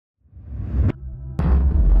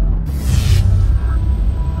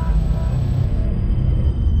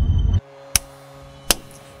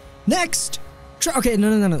Next! Okay,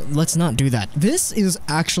 no. Let's not do that. This is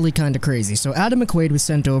actually kind of crazy. So Adam McQuaid was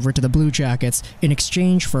sent over to the Blue Jackets in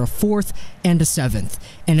exchange for a 4th and a 7th.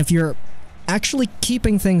 And if you're actually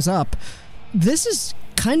keeping things up, this is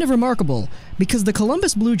kind of remarkable because the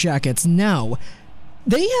Columbus Blue Jackets now,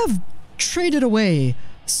 they have traded away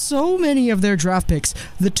so many of their draft picks.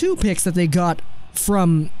 The 2 picks that they got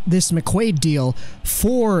from this McQuaid deal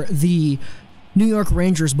for the New York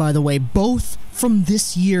Rangers, by the way, both from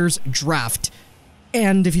this year's draft.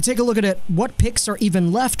 And if you take a look at it, what picks are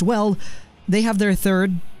even left? Well, they have their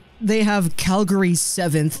 3rd, they have Calgary's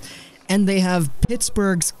 7th, and they have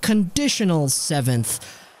Pittsburgh's conditional 7th.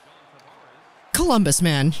 Columbus,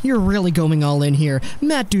 man, you're really going all in here.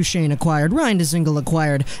 Matt Duchene acquired, Ryan Dzingel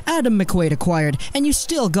acquired, Adam McQuaid acquired, and you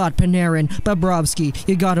still got Panarin, Bobrovsky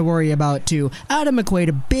you gotta worry about too. Adam McQuaid,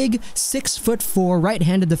 a big 6'4"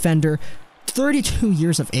 right-handed defender, 32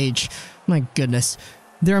 years of age. My goodness.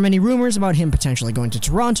 There are many rumors about him potentially going to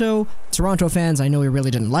Toronto. Toronto fans, I know we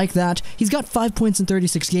really didn't like that. He's got 5 points in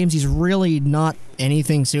 36 games. He's really not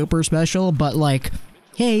anything super special, but like,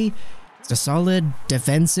 hey, it's a solid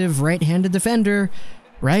defensive right-handed defender,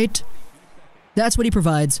 right? That's what he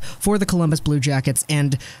provides for the Columbus Blue Jackets,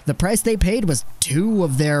 and the price they paid was 2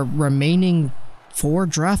 of their remaining 4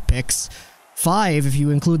 draft picks. 5 if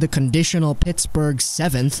you include the conditional Pittsburgh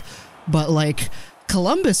 7th, but like,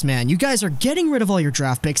 Columbus, man, you guys are getting rid of all your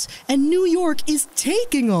draft picks, and New York is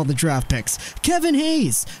taking all the draft picks. Kevin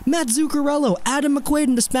Hayes, Matt Zuccarello, Adam McQuaid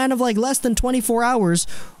in the span of like less than 24 hours,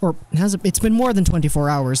 or it's been more than 24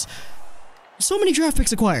 hours. So many draft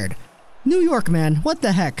picks acquired. New York, man, what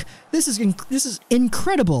the heck? This is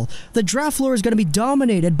incredible. The draft floor is going to be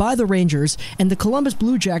dominated by the Rangers, and the Columbus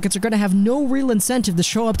Blue Jackets are going to have no real incentive to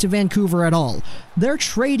show up to Vancouver at all. They're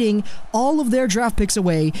trading all of their draft picks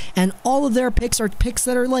away, and all of their picks are picks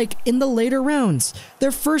that are like in the later rounds.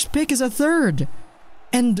 Their first pick is a 3rd,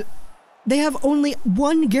 and they have only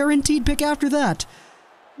 1 guaranteed pick after that.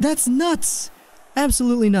 That's nuts.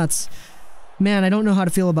 Absolutely nuts. Man, I don't know how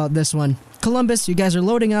to feel about this one. Columbus, you guys are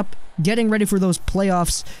loading up, getting ready for those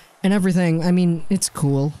playoffs and everything. I mean, it's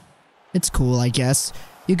cool. It's cool, I guess.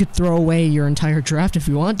 You could throw away your entire draft if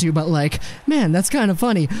you want to, but like, man, that's kind of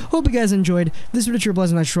funny. Hope you guys enjoyed. This is Richard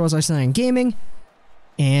Pleasant, I Trolls, I Sign Gaming,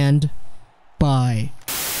 and bye.